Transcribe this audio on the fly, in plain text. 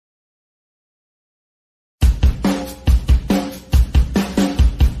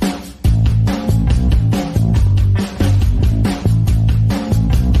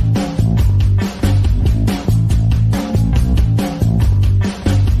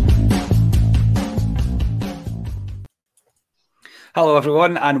Hello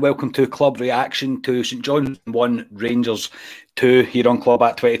everyone and welcome to Club Reaction to St Johnstone 1 Rangers 2 here on Club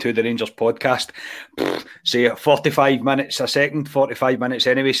at 22, the Rangers podcast. Say 45 minutes a second, 45 minutes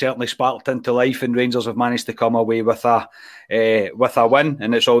anyway, certainly sparked into life, and Rangers have managed to come away with a win,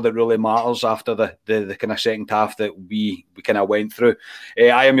 and it's all that really matters after the kind of second half that we kind of went through.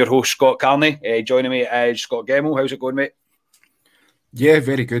 I am your host, Scott Carney. Joining me is Scott Gemmell. How's it going, mate? Yeah,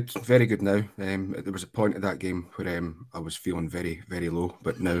 very good now. There was a point of that game where I was feeling very, very low,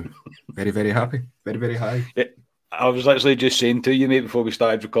 but now very, very happy, very, very high. Yeah, I was literally just saying to you, mate, before we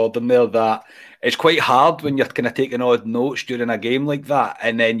started recording there, that it's quite hard when you're kind of taking odd notes during a game like that,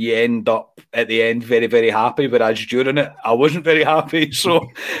 and then you end up at the end very, very happy, whereas during it, I wasn't very happy. So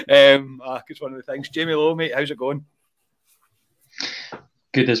it's one of the things. Jamie Lowe, mate, how's it going?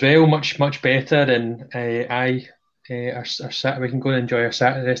 Good as well, much better, and we can go and enjoy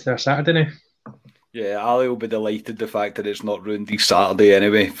the rest of our Saturday now. Yeah, Ali will be delighted the fact that it's not ruined his Saturday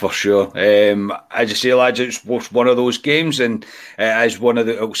anyway, for sure. As you say, lads, it's one of those games, and as one of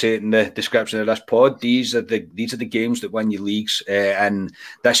the, I'll say it in the description of this pod, these are the games that win you leagues, and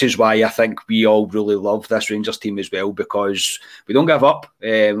this is why I think we all really love this Rangers team as well, because we don't give up.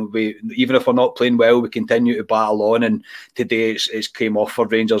 We, even if we're not playing well, we continue to battle on, and today it's came off for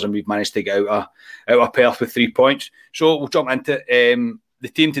Rangers, and we've managed to get out of Perth with 3 points. So we'll jump into it. The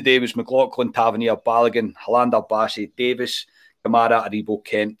team today was McLaughlin, Tavernier, Balogun, Helander, Bassey, Davis, Kamara, Aribo,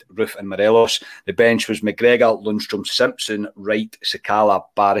 Kent, Roofe and Morelos. The bench was McGregor, Lundstrom, Simpson, Wright, Sakala,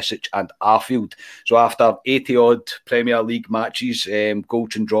 Barisic and Arfield. So after 80-odd Premier League matches,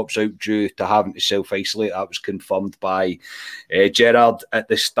 Goldson drops out due to having to self-isolate. That was confirmed by Gerrard at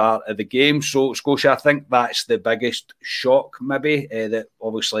the start of the game. So, Scotia, I think that's the biggest shock, maybe, that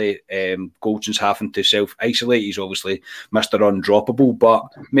obviously Goldson's having to self-isolate. He's obviously Mr. Undroppable, but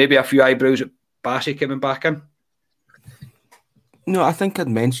maybe a few eyebrows at Bassey coming back in. No, I think I'd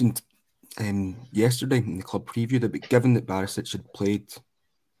mentioned yesterday in the club preview that given that Barisic had played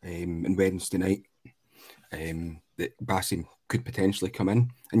on Wednesday night, that Bassey could potentially come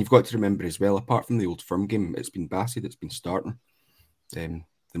in. And you've got to remember as well, apart from the Old Firm game, it's been Bassey that's been starting the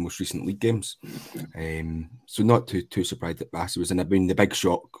most recent league games. So not too surprised that Bassey was in. I mean, the big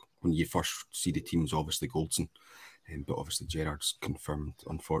shock when you first see the team is obviously Goldson. But obviously Gerrard's confirmed,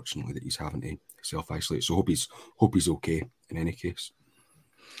 unfortunately, that he's having to self-isolate. So hope he's okay in any case.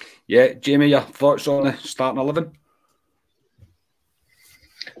 Yeah, Jamie, your thoughts on the starting 11?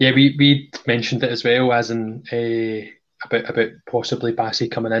 Yeah, we mentioned it as well, as in about possibly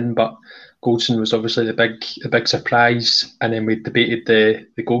Bassey coming in, but Goldson was obviously the big surprise, and then we debated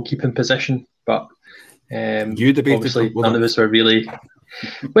the goalkeeping position, but you debated, obviously none of us were really.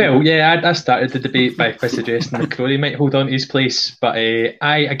 Well, yeah, I started the debate by suggesting McCrory might hold on to his place, but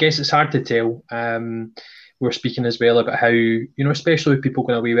I guess it's hard to tell. We're speaking as well about how, especially with people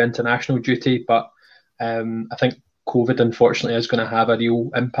going away with international duty, but I think COVID, unfortunately, is going to have a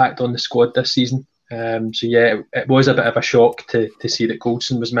real impact on the squad this season. So yeah, it was a bit of a shock to see that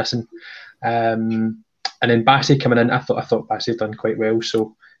Goldson was missing. And then Bassey coming in, I thought Bassey had done quite well,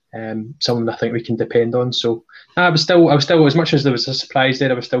 so someone I think we can depend on. So I was still, as much as there was a surprise there,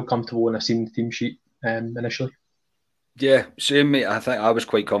 I was still comfortable when I seen the team sheet initially. Yeah, same, mate. I think I was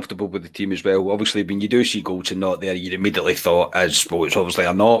quite comfortable with the team as well. Obviously, when you do see Goldson not there, you immediately thought, it's obviously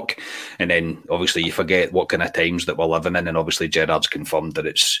a knock. And then, obviously, you forget what kind of times that we're living in. And obviously, Gerrard's confirmed that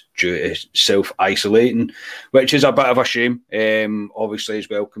it's due to self-isolating, which is a bit of a shame. Obviously, as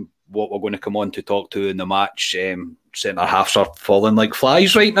well, what we're going to come on to talk to in the match, centre-halves are falling like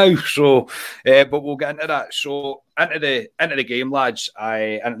flies right now. So, but we'll get into that. So, into the game, lads,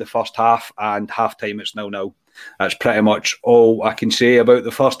 into the first half, and half-time, it's 0-0. That's pretty much all I can say about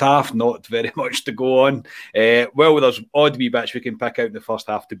the first half. Not very much to go on. Well, there's odd wee bits we can pick out in the first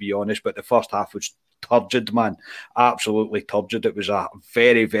half, to be honest, but the first half was turgid, man. Absolutely turgid. It was a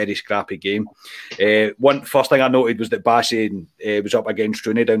very, very scrappy game. First thing I noted was that Bassey was up against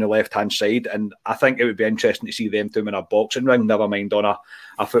Rooney down the left-hand side, and I think it would be interesting to see them two in a boxing ring, never mind on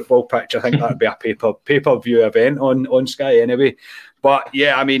a football pitch. I think that would be a pay-per-view event on Sky anyway. But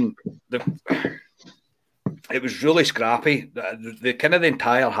yeah, I mean, it was really scrappy. The kind of the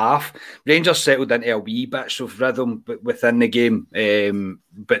entire half, Rangers settled into a wee bits of rhythm within the game,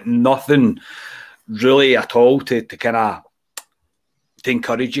 but nothing really at all to kind of to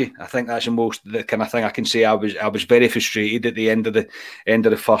encourage you. I think that's the kind of thing I can say. I was very frustrated at the end of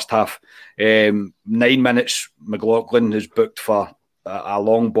the first half. 9 minutes, McLaughlin is booked for a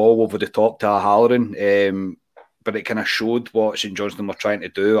long ball over the top to Halloran. But it kind of showed what St Johnstone were trying to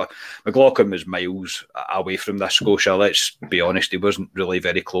do. McLaughlin was miles away from this, Scotia. Let's be honest, he wasn't really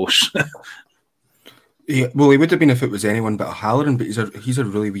very close. Yeah, well, he would have been if it was anyone but O'Halloran, but he's a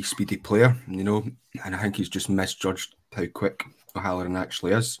really wee speedy player, you know, and I think he's just misjudged how quick O'Halloran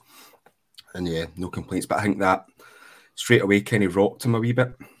actually is. And yeah, no complaints, but I think that straight away kind of rocked him a wee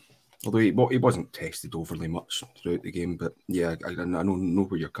bit. Although he wasn't tested overly much throughout the game, but yeah, I know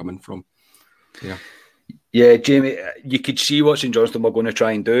where you're coming from. Yeah. Yeah, Jamie, you could see what St Johnstone were going to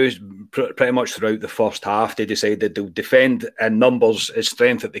try and do. Pretty much throughout the first half, they decided they'll defend in numbers as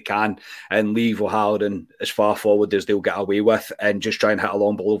strength that they can and leave O'Halloran as far forward as they'll get away with, and just try and hit a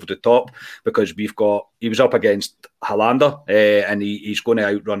long ball over the top, because he was up against Helander, and he's going to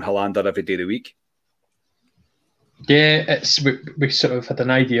outrun Helander every day of the week. Yeah, we sort of had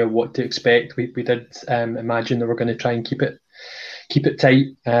an idea of what to expect. We did imagine they were going to try and keep it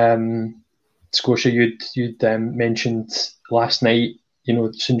tight. Scotia, you'd mentioned last night, you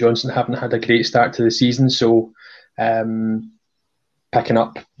know, St Johnstone haven't had a great start to the season, so picking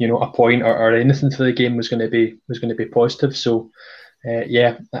up, you know, a point or anything for the game was going to be positive. So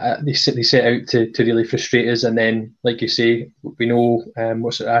they set out to really frustrate us, and then, like you say, we know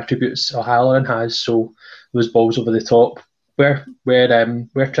what sort of attributes O'Halloran has, so those balls over the top were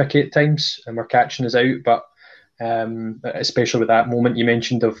tricky at times and were catching us out, but especially with that moment you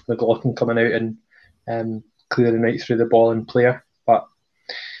mentioned of McLaughlin coming out and clearing right through the ball and player. But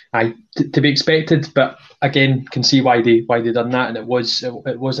to be expected, but again, can see why they done that, and it was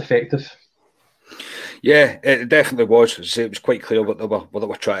effective. Yeah, it definitely was. It was quite clear what they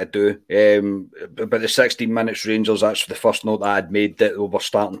were trying to do. But the 16 minutes Rangers, that's the first note I had made, that we were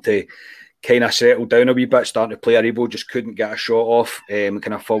starting to kind of settle down a wee bit, starting to play a Aribo, just couldn't get a shot off.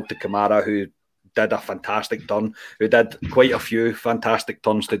 Kind of fault to Kamara, who did a fantastic turn, who did quite a few fantastic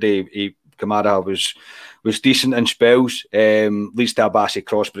turns today. Kamara was decent in spells, leads to a Bassey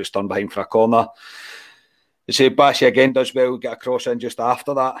cross, but it's turned behind for a corner. They say Bassey again does well, get a cross in just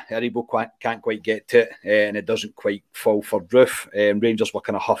after that. Aribo can't quite get to it, and it doesn't quite fall for Roof. Rangers were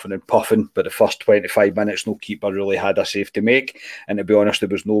kind of huffing and puffing, but the first 25 minutes, no keeper really had a save to make, and to be honest, there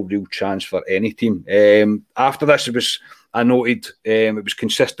was no real chance for any team. After this, I noted it was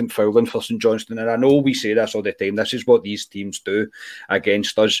consistent fouling for St Johnstone, and I know we say this all the time. This is what these teams do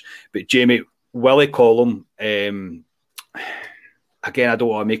against us. But Jamie, Willie Collum, again, I don't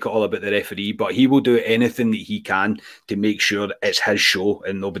want to make it all about the referee, but he will do anything that he can to make sure it's his show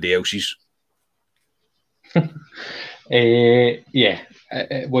and nobody else's.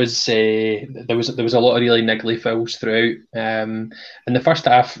 It was there was a lot of really niggly fouls throughout. In the first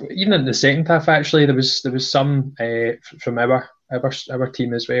half, even in the second half, actually, there was some from our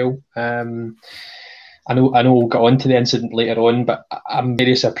team as well. I know we'll get on to the incident later on, but I'm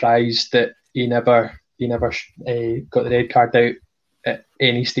very surprised that he never got the red card out at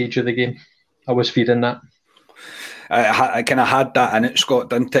any stage of the game. I was fearing that. I kind of had that in it, Scott,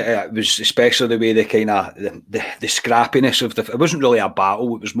 didn't it? It was especially the way the scrappiness of it wasn't really a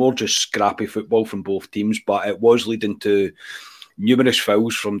battle, it was more just scrappy football from both teams, but it was leading to numerous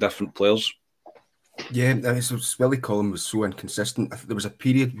fouls from different players. Yeah, Willie Collum was so inconsistent. There was a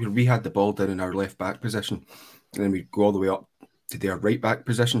period where we had the ball down in our left back position, and then we'd go all the way up to their right back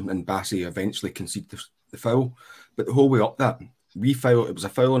position, and Bassey eventually conceded the foul. But the whole way up that, it was a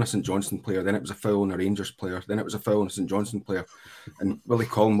foul on a St Johnstone player, then it was a foul on a Rangers player, then it was a foul on a St Johnstone player, and Willie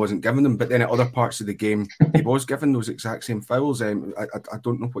Collum wasn't giving them, but then at other parts of the game he was given those exact same fouls. I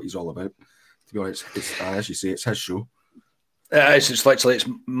don't know what he's all about, to be honest. It's as you say, it's his show. It's literally, it's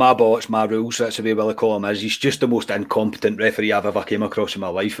my ball, it's my rules. That's the way Willie Collum is. He's just the most incompetent referee I've ever came across in my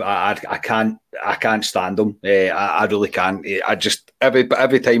life. I can't stand him. I really can't. I just every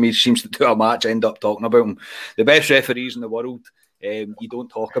time he seems to do a match, I end up talking about him. The best referees in the world, you don't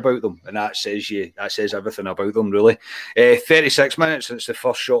talk about them, and that says everything about them, really. 36 minutes since the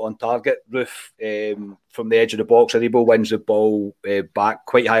first shot on target. Roof from the edge of the box. Aribo wins the ball back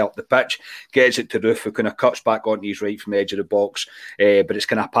quite high up the pitch, gets it to Roof, who kind of cuts back onto his right from the edge of the box, but it's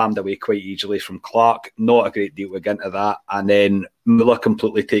kind of palmed away quite easily from Clark. Not a great deal to get into that, and then Muller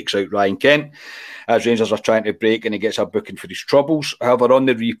completely takes out Ryan Kent as Rangers are trying to break, and he gets a booking for his troubles. However, on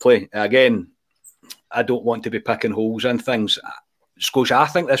the replay, again, I don't want to be picking holes in things. Scotia, I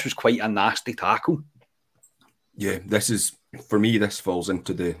think this was quite a nasty tackle. Yeah, for me, this falls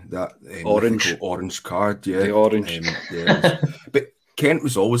into that orange card. Yeah, the orange. But Kent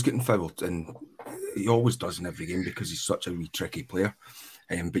was always getting fouled, and he always does in every game because he's such a wee tricky player.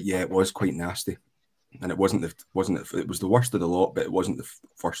 But yeah, it was quite nasty, and it was the worst of the lot, but it wasn't the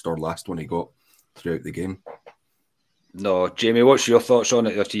first or last one he got throughout the game. No, Jamie, what's your thoughts on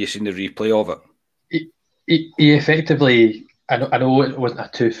it after you've seen the replay of it? He effectively, I know it wasn't a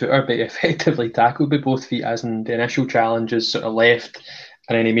 2-footer, but he effectively tackled with both feet, as in the initial challenge is sort of left,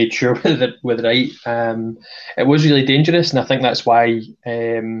 and then he made sure with the right. It was really dangerous, and I think that's why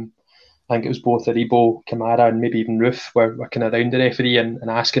I think it was both Aribo, Kamara, and maybe even Roof were kind of around the referee and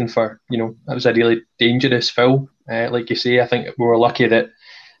asking for, that was a really dangerous foul. Like you say, I think we were lucky that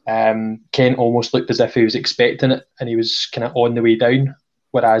Kent almost looked as if he was expecting it and he was kind of on the way down.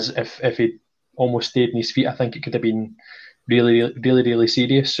 Whereas if he almost stayed on his feet, I think it could have been really, really, really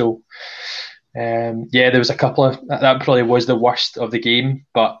serious. So, there was a couple of that probably was the worst of the game,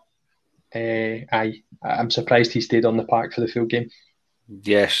 but I'm surprised he stayed on the park for the full game.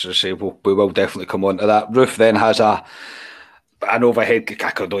 Yes, I say we will definitely come on to that. Roof then has an overhead kick.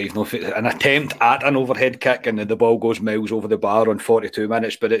 I don't even know if an attempt at an overhead kick, and the ball goes miles over the bar on 42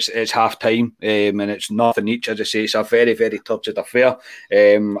 minutes. But it's half time, and it's nothing each. As I say, it's a very, very turgid affair.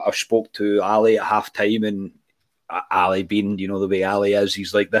 I've spoke to Ali at half time, and Ali being the way Ali is,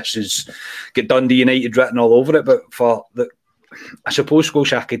 he's like, this is get Dundee United written all over it. But I suppose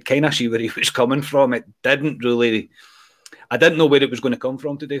Scotia, I could kind of see where he was coming from. It didn't really. I didn't know where it was going to come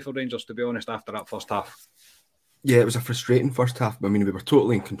from today for Rangers, to be honest, after that first half. Yeah, it was a frustrating first half. I mean, we were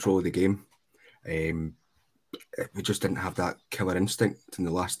totally in control of the game. We just didn't have that killer instinct in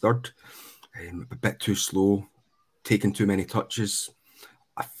the last third. A bit too slow, taking too many touches.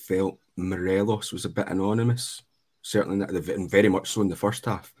 I felt Morelos was a bit anonymous, certainly, and very much so in the first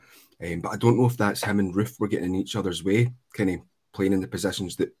half. But I don't know if that's him and Roof were getting in each other's way, kind of playing in the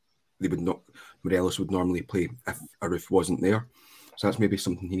positions that Morelos would normally play if a Roof wasn't there. So that's maybe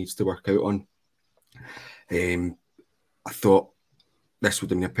something he needs to work out on. I thought this would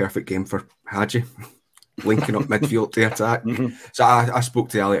have been a perfect game for Hagi, linking up midfield to attack. Mm-hmm. So I spoke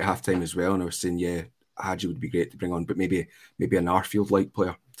to Ali at halftime as well, and I was saying, yeah, Hagi would be great to bring on, but maybe an Arfield-like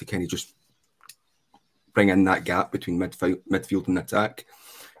player to kind of just bring in that gap between midfield and attack,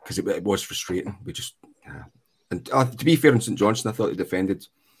 because it was frustrating. We just and to be fair, in St Johnstone, I thought they defended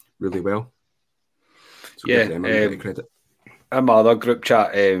really well. So yeah, give them a bit of credit. In my other group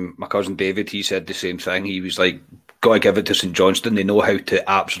chat, my cousin David, he said the same thing. He was like, got to give it to St Johnstone. They know how to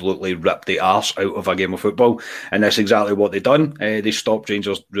absolutely rip the arse out of a game of football, and that's exactly what they've done. They stopped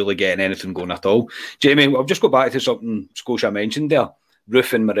Rangers really getting anything going at all. Jamie, I'll just go back to something Scotia mentioned there,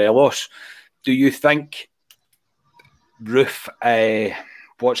 Roof and Morelos. Do you think Roof,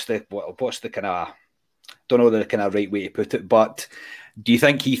 what's the kind of, don't know the kind of right way to put it, but do you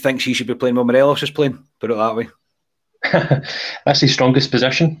think he thinks he should be playing where Morelos is playing? Put it that way. That's his strongest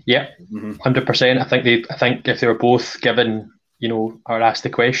position. Yeah, 100%. I think if they were both given, or asked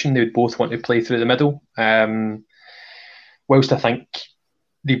the question, they would both want to play through the middle. Whilst I think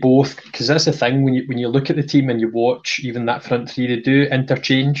they both, because that's the thing when you look at the team and you watch even that front three, they do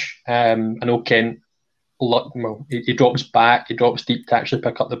interchange. I know Kent, he drops back, he drops deep to actually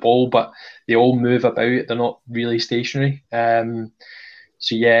pick up the ball, but they all move about. They're not really stationary.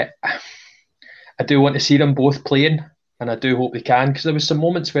 So yeah, I do want to see them both playing, and I do hope they can, because there was some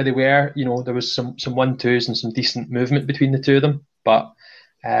moments where they were, there was some 1-2s and some decent movement between the two of them, but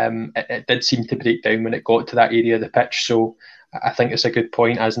it did seem to break down when it got to that area of the pitch. So I think it's a good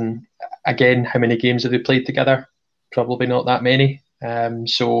point, as in, again, how many games have they played together? Probably not that many.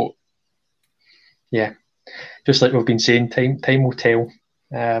 So yeah, just like we've been saying, time will tell.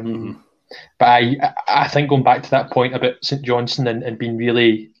 But I think going back to that point about St Johnstone and being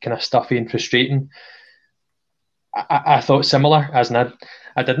really kind of stuffy and frustrating, I thought similar, as in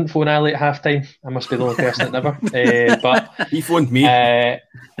I didn't phone Ali at halftime. I must be the only person that never. But he phoned me. Right.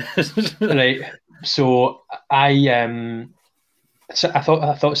 So I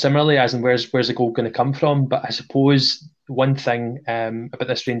thought similarly, as in where's the goal going to come from? But I suppose one thing about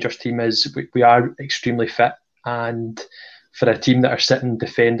this Rangers team is we are extremely fit, and for a team that are sitting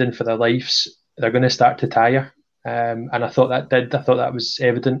defending for their lives, they're going to start to tire. And I thought that was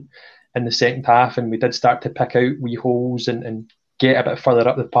evident in the second half, and we did start to pick out wee holes and get a bit further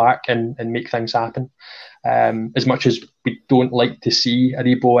up the park and make things happen. As much as we don't like to see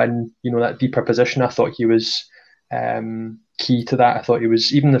Aribo in that deeper position, I thought he was key to that. I thought he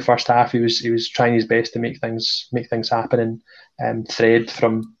was, even in the first half, he was trying his best to make things happen and thread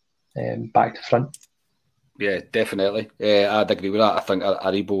from back to front. Yeah, definitely. I'd agree with that. I think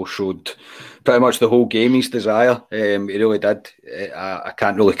Aribo showed pretty much the whole game his desire. He really did. I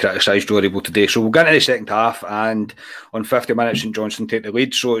can't really criticise Joe Aribo today. So we'll get into the second half, and on 50 minutes, St Johnstone take the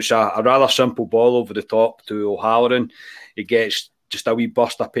lead. So it's a rather simple ball over the top to O'Halloran. He gets just a wee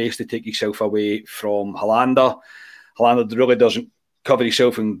burst of pace to take himself away from Hollander. Hollander really doesn't cover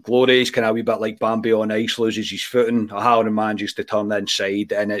himself in glory. He's kind of a wee bit like Bambi on ice, loses his footing. O'Halloran manages to turn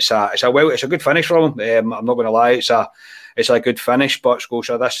inside, and it's a good finish from him. I'm not going to lie, it's a good finish. But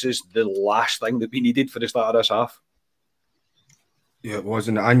Scotia, this is the last thing that we needed for the start of this half. Yeah, it was,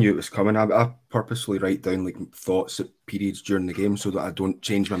 and I knew it was coming. I purposely write down like thoughts at periods during the game so that I don't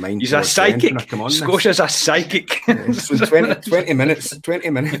change my mind. He's a psychic. Scotia's a psychic. So 20 minutes,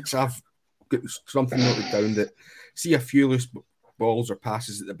 I've got something noted down that see a few loose balls or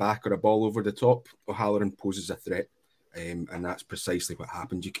passes at the back or a ball over the top, O'Halloran poses a threat. And that's precisely what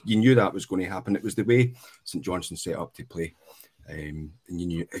happened. You knew that was going to happen. It was the way St Johnstone set up to play. And you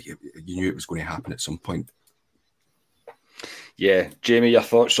knew it was going to happen at some point. Yeah, Jamie, your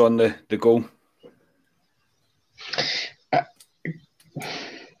thoughts on the goal?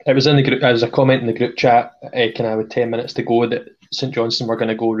 It was in the group. As a comment in the group chat, kind of with 10 minutes to go, that St Johnstone were going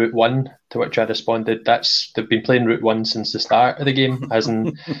to go route one. To which I responded, they've been playing route one since the start of the game. As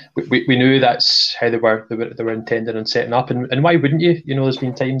in, we knew that's how they were intended on setting up. And why wouldn't you? You know, there's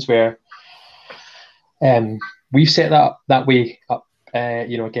been times where we've set that up that way up.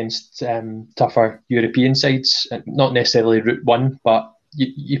 Against tougher European sides, not necessarily route one, but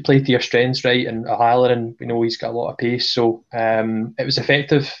you play to your strengths, right? And O'Halloran, we know he's got a lot of pace, so it was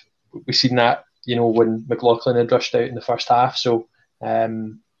effective. We've seen that, when McLaughlin had rushed out in the first half. So,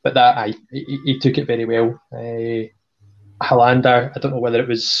 but that he took it very well. Helander, I don't know whether it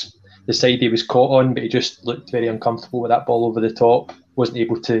was the side he was caught on, but he just looked very uncomfortable with that ball over the top. Wasn't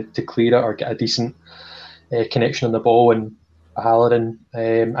able to clear it or get a decent connection on the ball, and O'Halloran,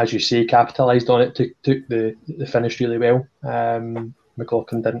 as you say, capitalised on it, took the finish really well.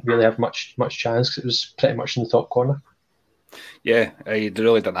 McLaughlin didn't really have much chance because it was pretty much in the top corner. Yeah, they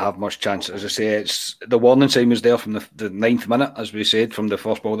really didn't have much chance. As I say, it's the warning sign was there from the 9th minute, as we said, from the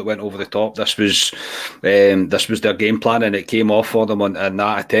first ball that went over the top. This was their game plan, and it came off for them on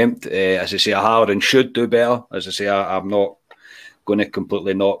that attempt. As I say, O'Halloran should do better. As I say, I'm not going to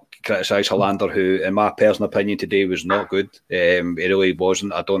completely not criticise Helander, who, in my personal opinion, today was not good. He really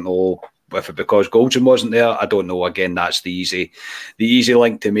wasn't. I don't know if it because Goldson wasn't there. I don't know. Again, that's the easy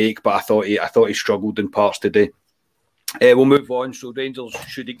link to make. But I thought he struggled in parts today. We'll move on. So Rangers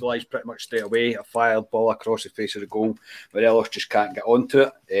should equalise pretty much straight away. A fired ball across the face of the goal. Morelos just can't get onto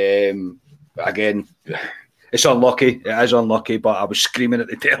it. Again, it's unlucky. It is unlucky. But I was screaming at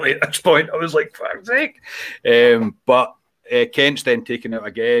the telly at this point. I was like, fuck's sake. But Kent's then taken out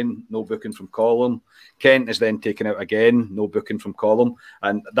again, no booking from Colum. Kent is then taken out again, no booking from Colum.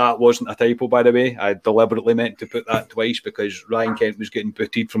 And that wasn't a typo, by the way. I deliberately meant to put that twice because Ryan Kent was getting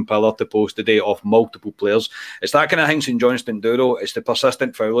booted from pillar to post today off multiple players. It's that kind of thing St Johnstone do, though. It's the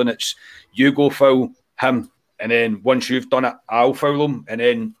persistent fouling. It's you go foul him, and then once you've done it, I'll foul him, and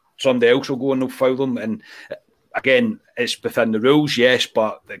then somebody else will go and they'll foul him. And again, it's within the rules, yes,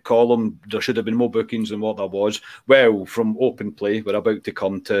 but the column, there should have been more bookings than what there was. Well, from open play, we're about to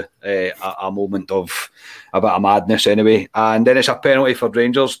come to a moment of a bit of madness anyway. And then it's a penalty for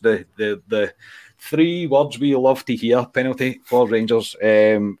Rangers. The three words we love to hear, penalty for Rangers.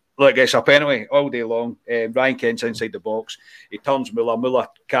 Look, it's a penalty all day long. Ryan Kent's inside the box. He turns Muller. Muller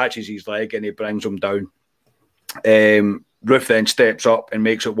catches his leg and he brings him down. Roof then steps up and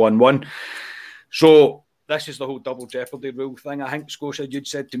makes it 1-1. So this is the whole double jeopardy rule thing. I think, Scotia, you'd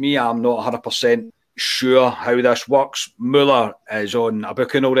said to me, I'm not 100% sure how this works. Muller is on a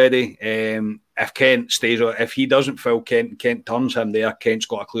booking already. If Kent stays on, if he doesn't foul Kent, Kent turns him there, Kent's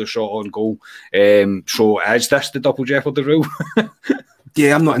got a clear shot on goal. So is this the double jeopardy rule?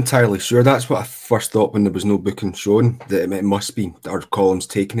 Yeah, I'm not entirely sure. That's what I first thought when there was no booking shown, that it must be, or Column's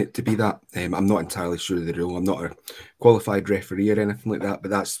taking it to be that. I'm not entirely sure of the rule. I'm not a qualified referee or anything like that,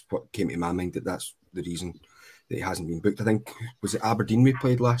 but that's what came to my mind, that's the reason that he hasn't been booked. I think, was it Aberdeen we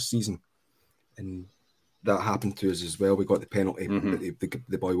played last season? And that happened to us as well. We got the penalty, but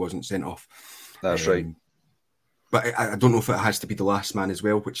the boy wasn't sent off. That's right. But I don't know if it has to be the last man as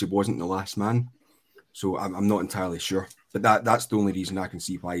well, which he wasn't the last man. So I'm not entirely sure. But that's the only reason I can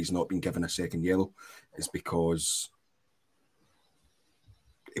see why he's not been given a second yellow, is because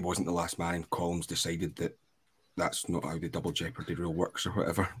it wasn't the last man and Collins decided that that's not how the double jeopardy rule works or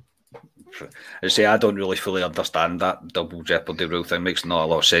whatever. I say I don't really fully understand that double jeopardy rule thing. Makes not a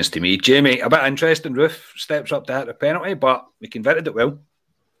lot of sense to me. Jamie, a bit interesting. Roof steps up to hit the penalty, but we converted it well.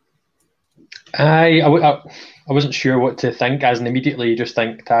 I wasn't sure what to think, as in immediately you just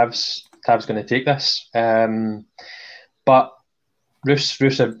think Tav's going to take this. But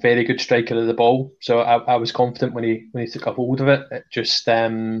Roof's a very good striker of the ball, so I was confident when he took a hold of it. It just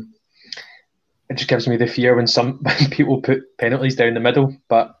gives me the fear when people put penalties down the middle.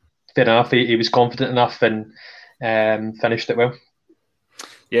 But fair enough, he was confident enough and finished it well.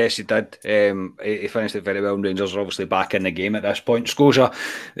 Yes, he did. He finished it very well. And Rangers are obviously back in the game at this point. Scotia,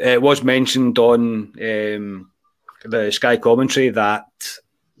 it was mentioned on the Sky commentary that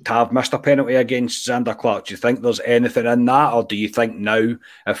Tav missed a penalty against Zander Clark. Do you think there's anything in that, or do you think now,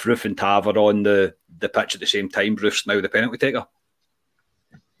 if Roof and Tav are on the pitch at the same time, Roof's now the penalty taker?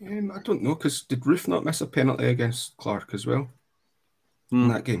 I don't know, because did Roof not miss a penalty against Clark as well in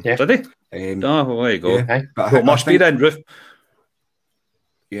that game? Yeah. Did he? Well, there you go. Yeah, but it must be then, Roof.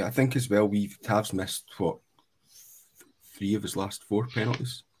 Yeah, I think as well, Tav's missed, 3 of his last 4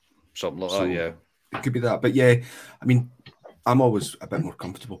 penalties. Something like that, yeah. It could be that. But yeah, I mean, I'm always a bit more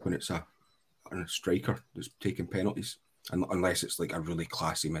comfortable when it's a striker that's taking penalties, unless it's like a really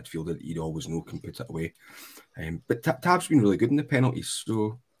classy midfielder that you'd always know can put it away. But Tav's been really good in the penalties,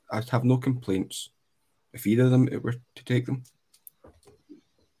 so I'd have no complaints if either of them were to take them.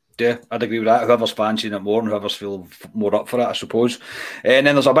 Yeah, I'd agree with that. Whoever's fancying it more and whoever's feeling more up for it, I suppose. And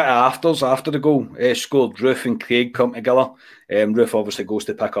then there's a bit of afters after the goal. Scored Roof and Craig come together. Roof obviously goes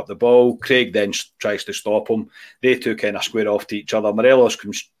to pick up the ball. Craig then tries to stop him. They two kind of square off to each other. Morelos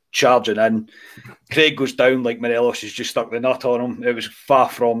comes charging in. Craig goes down like Morelos has just stuck the nut on him. It was far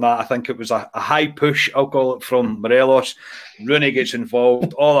from that. I think it was a high push, I'll call it, from Morelos. Rooney gets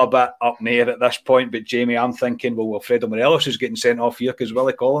involved, all a bit up in the air at this point. But Jamie, I'm thinking, well, Alfredo Morelos is getting sent off here because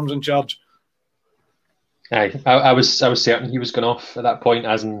Willie Collins in charge. Aye, I was certain he was going off at that point,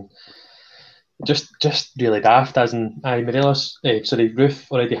 as in just really daft, as in Roof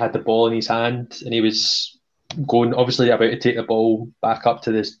already had the ball in his hand and he was going, obviously about to take the ball back up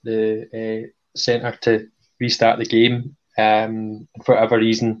to the centre to restart the game. For whatever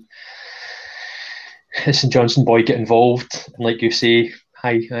reason, the St Johnstone boy get involved, and like you say,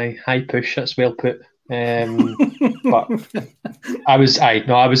 high push. That's well put. But I was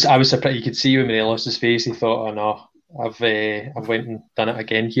surprised. You could see when Morelos' face. He thought, "Oh no, I've went and done it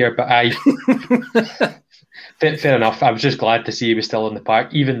again here." But fair enough. I was just glad to see he was still in the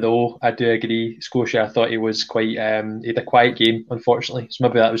park, even though I do agree, Scotia, I thought he was quite. He had a quiet game, unfortunately. So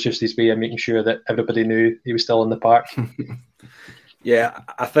maybe that was just his way of making sure that everybody knew he was still in the park. Yeah,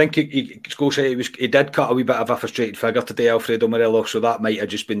 I think Scotia, he did cut a wee bit of a frustrated figure today, Alfredo Morelos, so that might have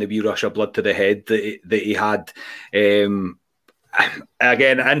just been the wee rush of blood to the head that he had.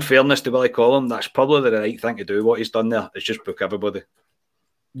 Again, in fairness to Willie Collins, that's probably the right thing to do. What he's done there is just book everybody.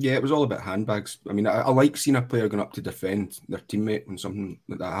 Yeah, it was all about handbags. I mean, I like seeing a player going up to defend their teammate when something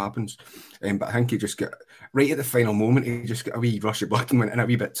like that happens. But I think he just got, right at the final moment, he just got a wee rush of blood and went in a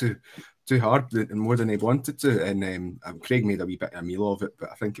wee bit too hard and more than he wanted to. And Craig made a wee bit of a meal of it,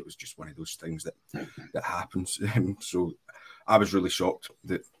 but I think it was just one of those things that happens. So I was really shocked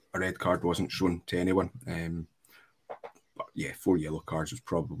that a red card wasn't shown to anyone. But yeah, 4 yellow cards was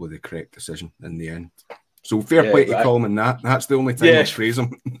probably the correct decision in the end. So fair play to Coleman. That's the only time I praise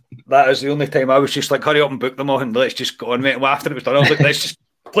him. That is the only time I was just like, hurry up and book them all and let's just go on, mate. And after it was done, I was like, let's just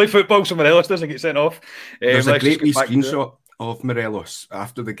play football so Morelos doesn't get sent off. There's a great wee screenshot of Morelos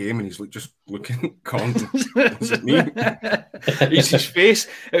after the game and he's like just looking calm. Is it me? It's his face.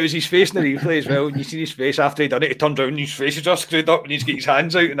 It was his face in the replay as well. And you see his face after he done it, he turned around and his face is just screwed up and he's got his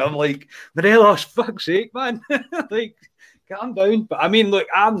hands out and I'm like, Morelos, fuck's sake, man. Like, calm down. But I mean, look,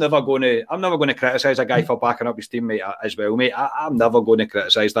 I'm never going to criticise a guy for backing up his teammate as well, mate. I'm never going to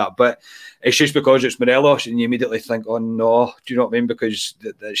criticise that. But it's just because it's Morelos and you immediately think, oh no, do you know what I mean? Because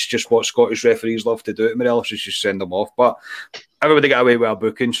it's just what Scottish referees love to do to Morelos, is just send them off. But everybody got away with a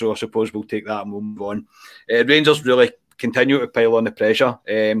booking, so I suppose we'll take that and we'll move on. Rangers really continue to pile on the pressure.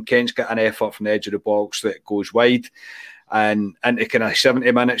 Kent's got an effort from the edge of the box that goes wide. And into kind of 70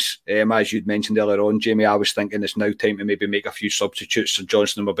 minutes, as you'd mentioned earlier on, Jamie, I was thinking it's now time to maybe make a few substitutes. So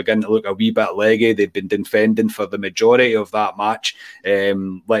Johnstone were beginning to look a wee bit leggy. They'd been defending for the majority of that match.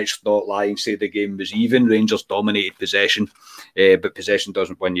 Let's not lie and say the game was even. Rangers dominated possession, but possession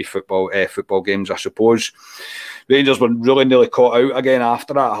doesn't win you football games, I suppose. Rangers were really nearly caught out again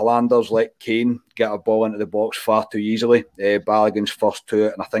after that. Highlanders let Kane get a ball into the box far too easily. Balogun's first to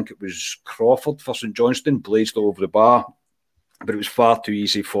it, and I think it was Crawford for St Johnstone, blazed over the bar. But it was far too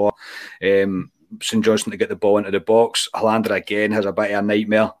easy for St Johnstone to get the ball into the box. Highlander again has a bit of a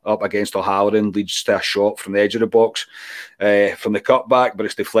nightmare up against O'Halloran, leads to a shot from the edge of the box from the cutback, but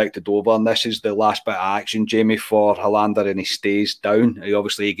it's deflected over. And this is the last bit of action, Jamie, for Highlander, and he stays down.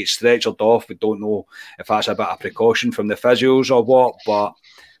 He gets stretchered off. We don't know if that's a bit of precaution from the physios or what, but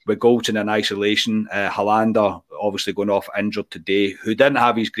with Goldson in isolation, Highlander obviously going off injured today, who didn't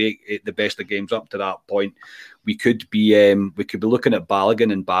have the best of games up to that point. We could be looking at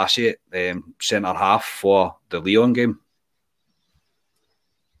Balogun and Bassett centre half for the Lyon game.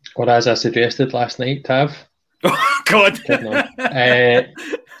 Or as I suggested last night, Tav. Oh God! That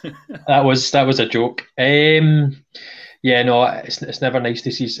was a joke. Yeah, no, it's never nice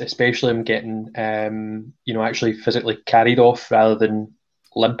to see, especially him getting actually physically carried off rather than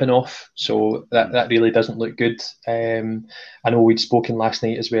limping off, so that really doesn't look good. I know we'd spoken last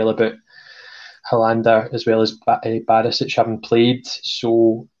night as well about Helander as well as Barisic having played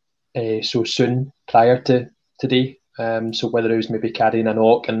so soon prior to today. So whether he was maybe carrying a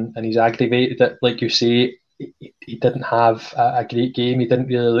knock and he's aggravated it, like you say, he didn't have a great game. He didn't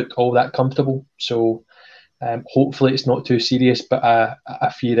really look all that comfortable. So hopefully it's not too serious, but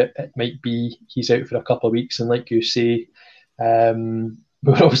I fear it might be he's out for a couple of weeks. And like you say,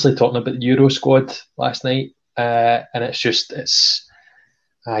 we were obviously talking about the Euro squad last night, and it's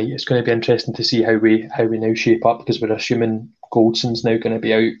going to be interesting to see how we now shape up, because we're assuming Goldson's now going to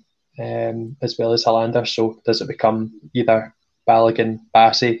be out, as well as Helander. So does it become either Balogun,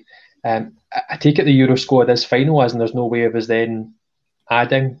 Bassey? I take it the Euro squad is finalised, and there's no way of us then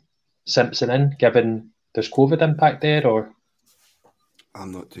adding Simpson in, given there's COVID impact there, or?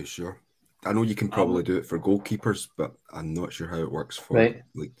 I'm not too sure. I know you can probably do it for goalkeepers, but I'm not sure how it works for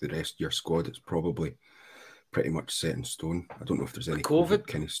like the rest of your squad. It's probably pretty much set in stone. I don't know if there's any COVID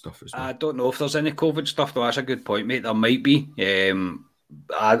kind of stuff as well. I don't know if there's any COVID stuff, though. That's a good point, mate. There might be. I'm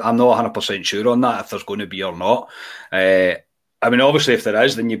not 100% sure on that, if there's going to be or not. I mean, obviously, if there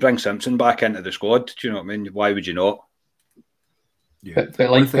is, then you bring Simpson back into the squad. Do you know what I mean? Why would you not? Yeah.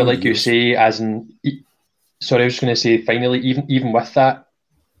 But like you say, as in, sorry, I was just going to say, finally, even with that,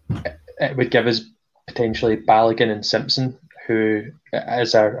 it would give us potentially Balogun and Simpson, who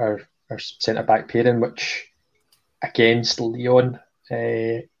is our centre back pairing, which against Leon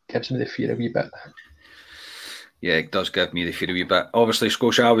gives me the fear a wee bit. Yeah, it does give me the fear a wee bit. Obviously,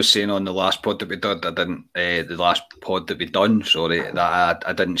 Scotia, I was saying on the last pod that we did, that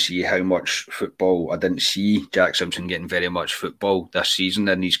I didn't see how much football. I didn't see Jack Simpson getting very much football this season,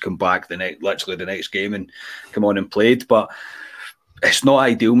 and he's come back literally the next game and come on and played. But it's not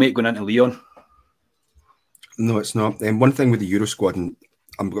ideal, mate, going into Leon. No, it's not. One thing with the Euro squad, and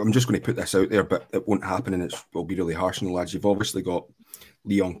I'm just going to put this out there, but it won't happen, and it will be really harsh on the lads. You've obviously got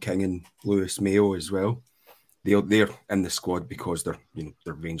Leon King and Lewis Mayo as well. They're in the squad because they're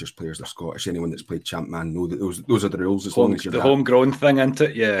Rangers players, they're Scottish. Anyone that's played Champman know that those are the rules. As long as you're the homegrown thing, isn't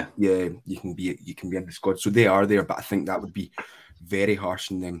it? Yeah, you can be in the squad. So they are there, but I think that would be very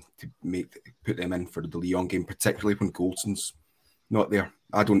harsh on them to put them in for the Leon game, particularly when Goldson's not there.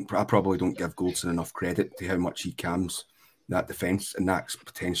 I probably don't give Goldson enough credit to how much he calms that defence, and that's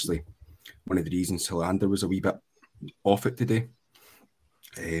potentially one of the reasons Helander was a wee bit off it today.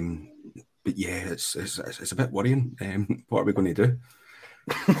 But yeah, it's a bit worrying. What are we going to do?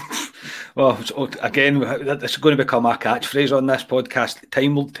 Well, again, this is going to become our catchphrase on this podcast.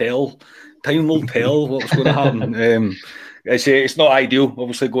 Time will tell. Time will tell what's going to happen. I say it's not ideal,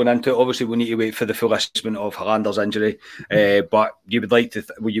 obviously, going into it. Obviously, we need to wait for the full assessment of Helander's injury. But you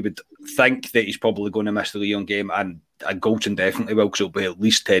would think that he's probably going to miss the Leon game, and Goldson definitely will, because it'll be at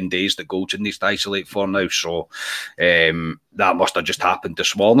least 10 days that Goldson needs to isolate for now. So that must have just happened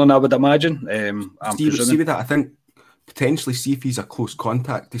this morning, I would imagine. See with that, I think potentially see if he's a close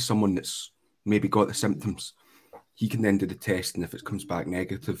contact to someone that's maybe got the symptoms. He can then do the test, and if it comes back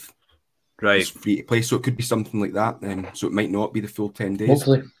negative, right, it's free to play. So it could be something like that. So it might not be the full 10 days.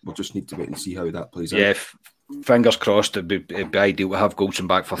 Hopefully. We'll just need to wait and see how that plays out. Yeah, fingers crossed. It'd be ideal to have Goldson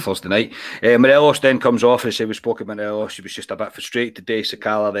back for Thursday night. Morelos then comes off. As we spoke about Morelos, he was just a bit frustrated today.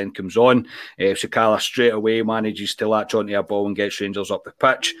 Sakala then comes on. Sakala straight away manages to latch onto a ball and gets Rangers up the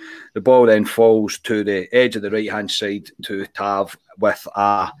pitch. The ball then falls to the edge of the right-hand side to Tav with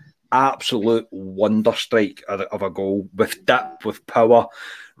a absolute wonder strike of a goal, with dip, with power,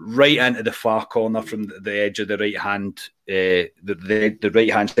 right into the far corner from the edge of the right hand, the right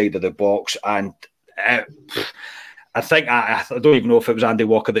hand side of the box. And I think I don't even know if it was Andy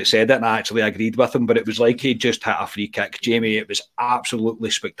Walker that said it, and I actually agreed with him, but it was like he just hit a free kick, Jamie. It was absolutely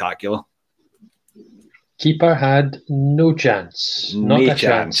spectacular. Keeper had no chance. Not a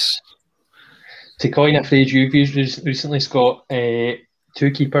chance. To coin a phrase you've used recently, Scott,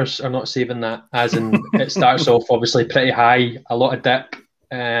 two keepers are not saving that, as in it starts off obviously pretty high, a lot of dip,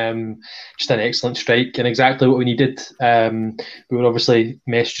 just an excellent strike, and exactly what we needed. We were obviously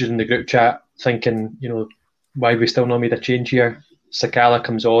messaging in the group chat thinking, why we still not made a change here. Sakala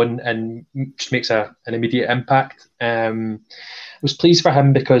comes on and just makes an immediate impact. I was pleased for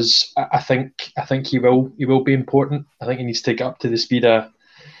him because I think he will be important. I think he needs to get up to the speed of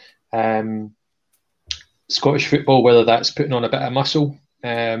Scottish football, whether that's putting on a bit of muscle.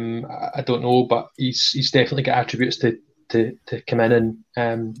 I don't know, but he's definitely got attributes to come in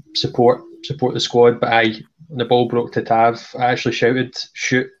and support the squad. But when the ball broke to Tav, I actually shouted,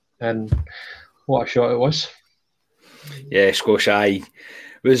 shoot, and what a shot it was. Yeah, Scotia, I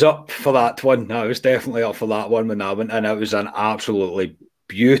was up for that one. I was definitely up for that one when I went in. It was an absolutely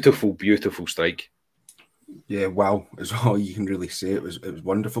beautiful, beautiful strike. Yeah, wow, is all you can really say. It was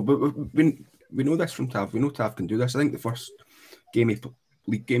wonderful. But we know this from Tav. We know Tav can do this. I think the first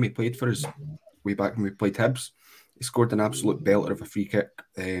league game he played for us way back when we played Hibs, he scored an absolute belter of a free kick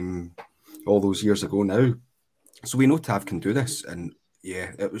all those years ago now. So we know Tav can do this, and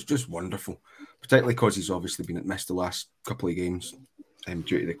yeah, it was just wonderful, particularly because he's obviously been missed the last couple of games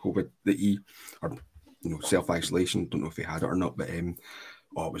due to the COVID or self-isolation. Don't know if he had it or not, but it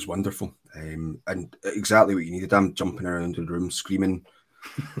was wonderful, and exactly what you needed. I'm jumping around the room screaming,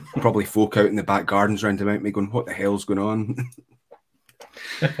 probably folk out in the back gardens round about me going, "What the hell's going on?"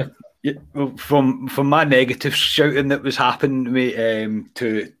 Yeah, well, from my negative shouting that was happening to me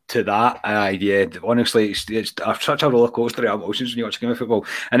to that, yeah, honestly, it's such a roller coaster of emotions when you watch a game of football.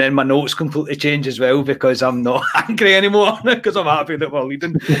 And then my notes completely change as well because I'm not angry anymore because I'm happy that we're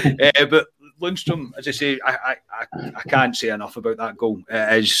leading. But Lundstram, as I say, I can't say enough about that goal.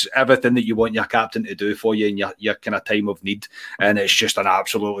 It is everything that you want your captain to do for you in your kind of time of need, and it's just an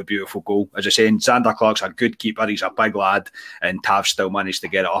absolutely beautiful goal. As I say, Zander Clark's a good keeper. He's a big lad, and Tav still managed to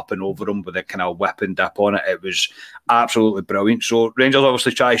get it up and over him with a kind of whip and dip on it. It was absolutely brilliant. So Rangers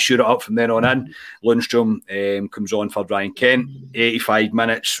obviously try to shoot it up from then on in. Lundstram comes on for Ryan Kent. 85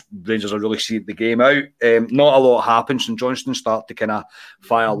 minutes. Rangers are really seeing the game out. Not a lot happens, and Johnston start to kind of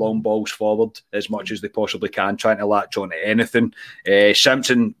fire long balls forward as much as they possibly can, trying to latch on to anything.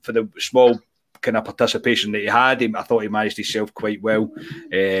 Simpson, for the small kind of participation that he had, I thought he managed himself quite well.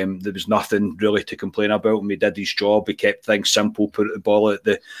 There was nothing really to complain about him. He did his job. He kept things simple, put the ball out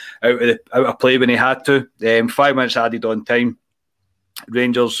of play when he had to. 5 minutes added on time.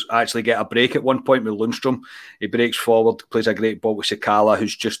 Rangers actually get a break at one point with Lundstram. He breaks forward, plays a great ball with Sakala,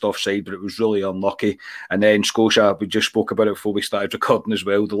 who's just offside, but it was really unlucky. And then Scotia, we just spoke about it before we started recording as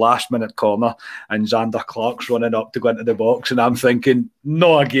well, the last minute corner, and Zander Clark's running up to go into the box, and I'm thinking,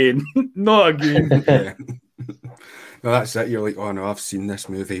 not again, not again. Yeah. No, that's it. You're like, oh no, I've seen this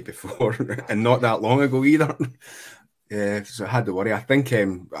movie before, and not that long ago either. Yeah, so I had to worry. I think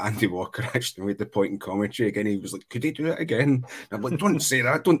Andy Walker actually made the point in commentary again. He was like, could he do it again? And I'm like, don't say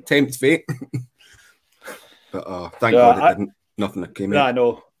that. Don't tempt fate. But thank God it didn't. Nothing that came in. I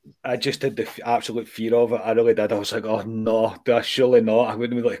know. I just had the absolute fear of it. I really did. I was like, oh no, surely not. I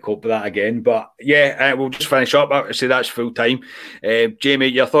wouldn't be able to cope with that again. But yeah, we'll just finish up. I would say that's full time. Jamie,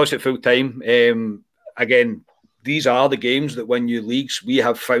 your thoughts at full time? Again, these are the games that win you leagues. We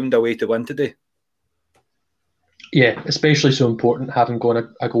have found a way to win today. Yeah, especially so important having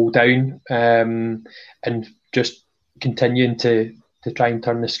gone a goal down and just continuing to try and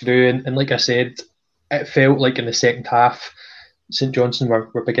turn the screw. And like I said, it felt like in the second half, St Johnstone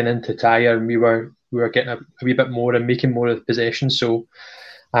were beginning to tire, and we were getting a wee bit more and making more of the possession. So,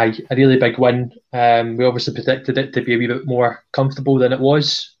 a really big win. We obviously predicted it to be a wee bit more comfortable than it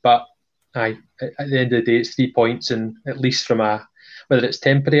was, but at the end of the day, it's 3 points, and at least from whether it's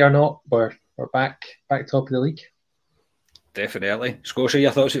temporary or not, we're back top of the league. Definitely. Scotia,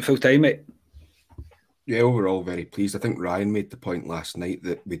 your thoughts at full time, mate? Yeah, overall very pleased. I think Ryan made the point last night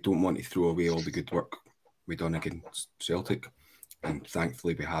that we don't want to throw away all the good work we done against Celtic, and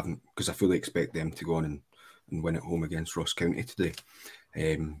thankfully we haven't, because I fully expect them to go on and win at home against Ross County today.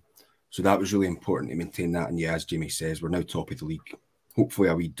 So that was really important to maintain that. And yeah, as Jamie says, we're now top of the league. Hopefully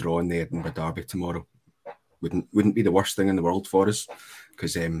a wee draw in the Edinburgh Derby tomorrow wouldn't be the worst thing in the world for us,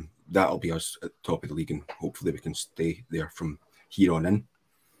 because that'll be us at the top of the league, and hopefully we can stay there from here on in.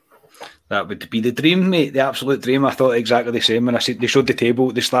 That would be the dream, mate. The absolute dream. I thought exactly the same when they showed the table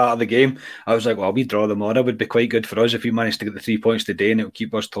at the start of the game. I was like, well, we draw them on. It would be quite good for us if we managed to get the 3 points today, and it would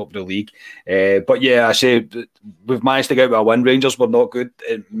keep us top of the league. But yeah, I say we've managed to get out with a win. Rangers were not good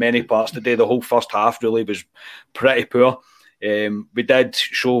in many parts today. The whole first half really was pretty poor. We did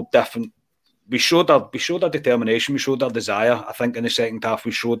show different. We showed our determination. We showed our desire. I think in the second half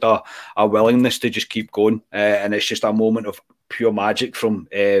we showed our willingness to just keep going, and it's just a moment of pure magic from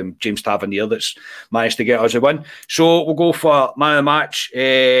James Tavernier that's managed to get us a win. So we'll go for man of the match.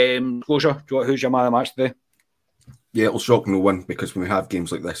 Scotia, who's your man of the match today? Yeah, it'll shock no one, because when we have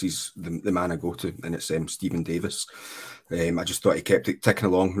games like this, he's the man I go to, and it's Stephen Davis. I just thought he kept it ticking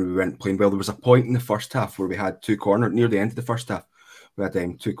along when we weren't playing well. There was a point in the first half where we had two corners, near the end of the first half, we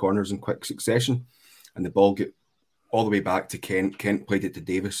had two corners in quick succession, and the ball got all the way back to Kent. Kent played it to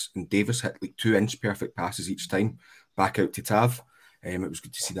Davis, and Davis hit like 2-inch perfect passes each time back out to Tav. It was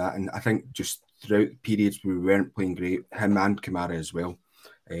good to see that, and I think just throughout periods where we weren't playing great, him and Kamara as well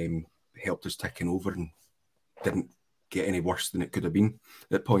helped us ticking over and didn't get any worse than it could have been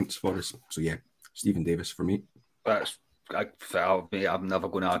at points for us. So yeah, Stephen Davis for me. That's I'm never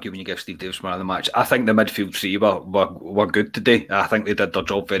going to argue when you give Steve Davis man of the match. I think the midfield three were good today. I think they did their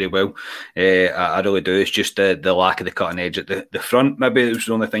job very well. I really do. It's just the lack of the cutting edge at the front. Maybe it was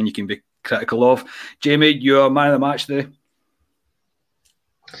the only thing you can be critical of. Jamie, you're man of the match today.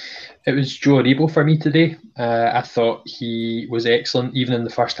 It was Joe Aribo for me today. I thought he was excellent, even in the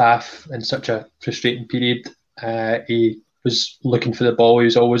first half, in such a frustrating period. He was looking for the ball. He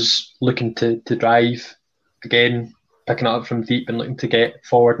was always looking to drive. Again, picking it up from deep and looking to get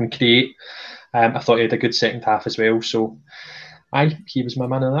forward and create. I thought he had a good second half as well. So, he was my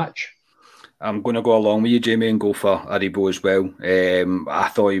man of the match. I'm going to go along with you, Jamie, and go for Aribo as well. I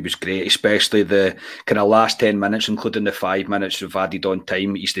thought he was great, especially the kind of last 10 minutes, including the 5 minutes of added on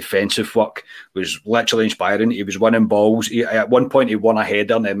time. His defensive work was literally inspiring. He was winning balls. At one point, he won a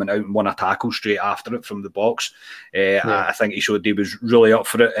header and then went out and won a tackle straight after it from the box. I think he showed he was really up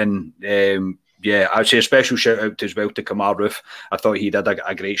for it. And I'd say a special shout out as well to Kemar Roofe. I thought he did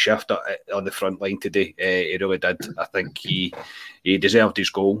a great shift on the front line today. He really did. I think he deserved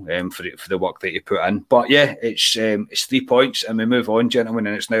his goal for the work that he put in. But yeah, it's 3 points and we move on, gentlemen,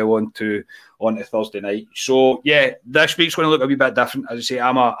 and it's now on to Thursday night. So yeah, this week's going to look a wee bit different. As I say,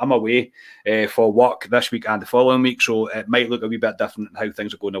 I'm away for work this week and the following week, so it might look a wee bit different in how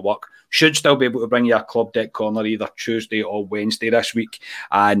things are going to work. Should still be able to bring you a Club Deck Corner either Tuesday or Wednesday this week,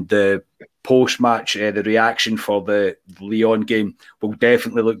 and the post-match, the reaction for the Lyon game will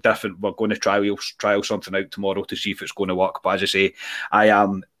definitely look different. We're going to trial something out tomorrow to see if it's going to work. But as I say, I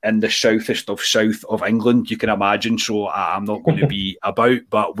am in the south of England, you can imagine, so I'm not going to be about,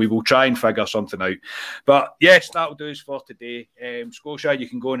 but we will try and figure something out. But yes, that'll do us for today. Scotia, you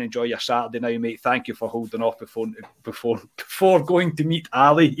can go and enjoy your Saturday now, mate. Thank you for holding off before going to meet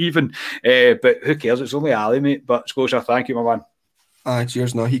Ali even. But who cares? It's only Ali, mate. But Scotia, thank you, my man.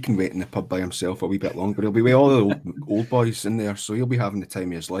 Cheers. No, he can wait in the pub by himself a wee bit longer. He'll be with all the old boys in there, so he'll be having the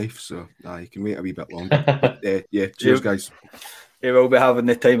time of his life. So he can wait a wee bit longer. But, cheers, guys. He will be having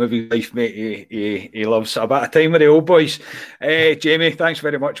the time of his life, mate. He loves a bit of time with the old boys. Jamie, thanks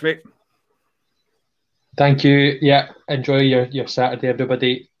very much, mate. Thank you. Yeah, enjoy your Saturday,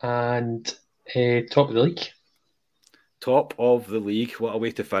 everybody. And top of the league. Top of the league. What a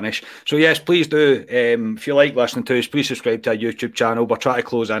way to finish. So yes, please do, if you like listening to us, please subscribe to our YouTube channel. We're trying to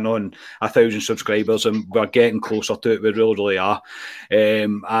close in on 1,000 subscribers and we're getting closer to it. We really are.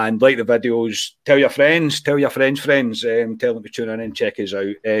 And like the videos, tell your friends, tell them to tune in and check us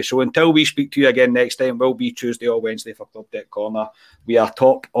out. So until we speak to you again next time, it will be Tuesday or Wednesday for Club Deck Corner. We are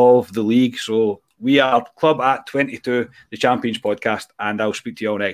top of the league, so we are Club at 22, the Champions Podcast, and I'll speak to you all next